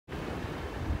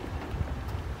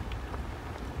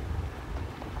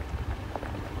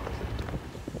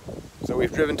So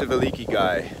we've driven to Veliki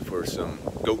Gaj for some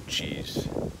goat cheese.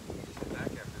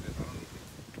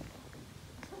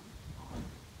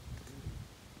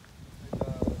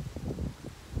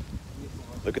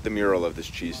 Look at the mural of this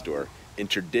cheese store. In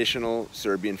traditional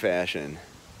Serbian fashion,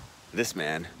 this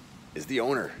man is the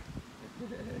owner.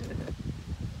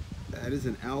 That is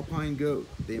an alpine goat.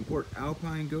 They import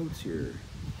alpine goats here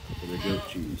for their goat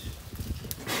cheese.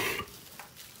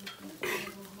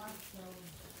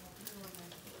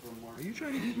 Are you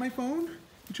trying to eat my phone?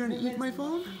 You trying to eat my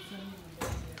phone?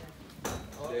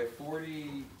 They have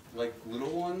 40 like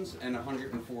little ones and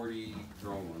 140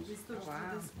 grown ones.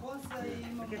 Wow.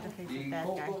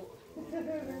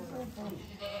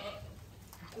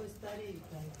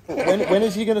 When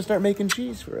is he going to start making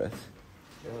cheese for us?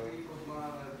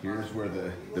 Here's where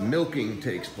the milking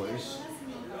takes place.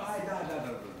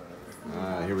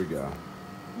 Here we go.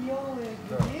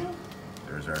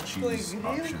 There's our cheese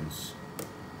options.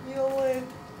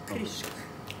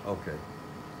 Okay.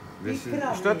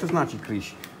 Šta to znači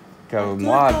kriš? Kao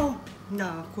mlad?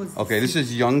 Okay, this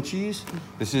is young cheese.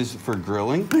 This is for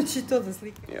grilling.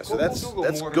 Yeah, so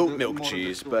that's goat milk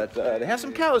cheese, but they have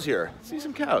some cows here. See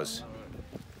some cows.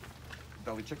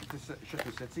 Da li čekate 6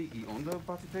 mjeseci I onda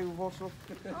bacite u voćo?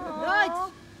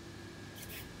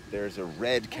 There's a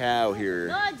red cow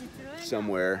here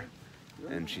somewhere,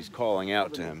 and she's calling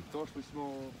out to him.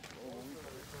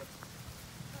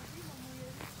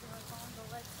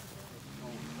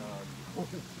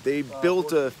 They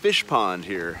built a fish pond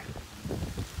here.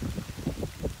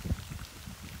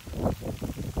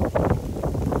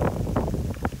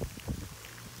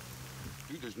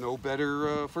 There's no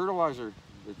better fertilizer.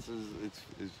 It's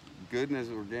as good and as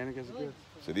organic as it gets.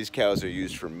 So these cows are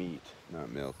used for meat,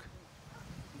 not milk.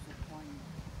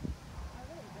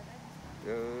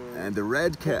 And the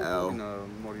red cow,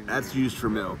 that's used for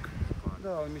milk.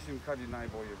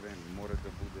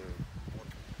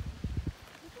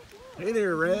 Hey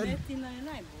there, Red.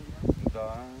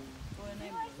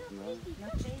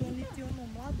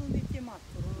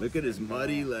 Look at his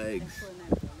muddy legs.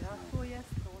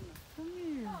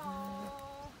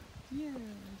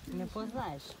 Не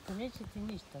познаеш, neće ti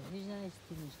ništa, viš da neće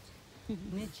ti ništa.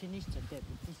 Neće ništa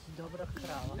tebi, ti si dobra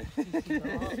krava.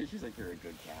 She's like, you're a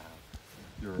good cow.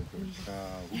 You're a good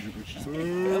cow.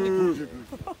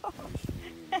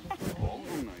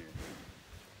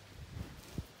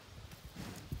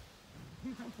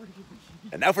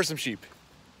 And now for some sheep.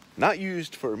 Not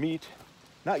used for meat,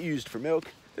 not used for milk.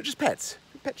 They're just pets.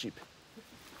 Pet sheep.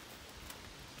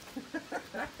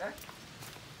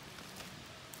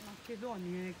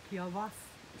 Makedonije, kjavas.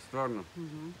 Stvarno?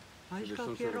 A There's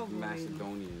some sort of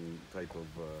Macedonian type of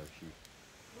sheep.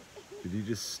 Did you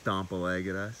just stomp a leg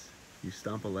at us? You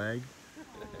stomp a leg?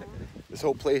 This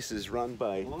whole place is run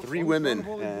by 3 women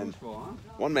and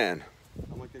 1 man.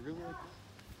 I'm like, they really like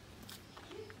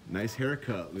Nice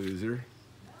haircut, loser.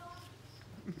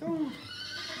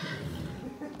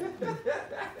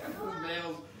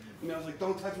 Males like,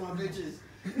 don't touch my bitches.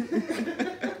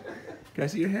 Can I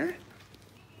see your hair? Let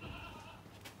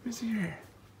me see your hair.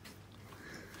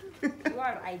 You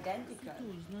are identical.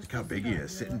 Look how big he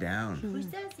is, sitting down.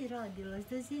 Šta si radila,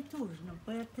 da si tužno,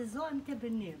 pa ja te zovem, tebe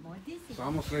nema.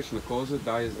 Samo Srećna koza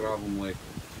daje zdravo mleko.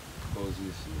 Kozi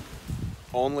su.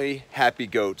 Only happy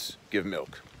goats give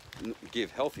milk.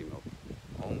 Give healthy milk.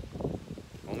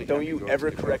 Only Don't you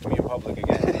ever correct me in public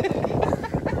again.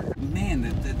 Man,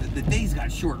 the days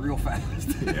got short real fast.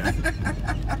 Yeah.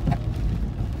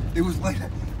 It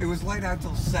was light out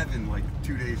till 7 like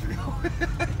 2 days ago.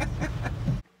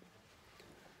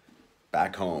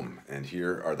 Back home, and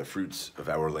here are the fruits of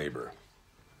our labor.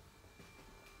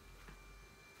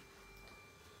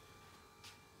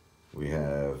 We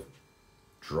have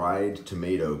dried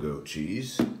tomato goat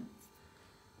cheese,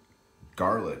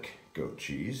 garlic goat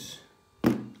cheese,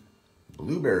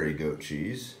 blueberry goat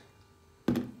cheese,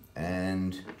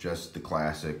 and just the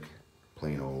classic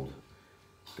plain old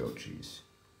goat cheese.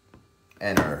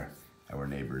 And our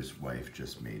neighbor's wife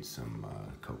just made some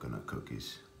coconut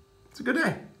cookies. It's a good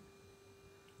day.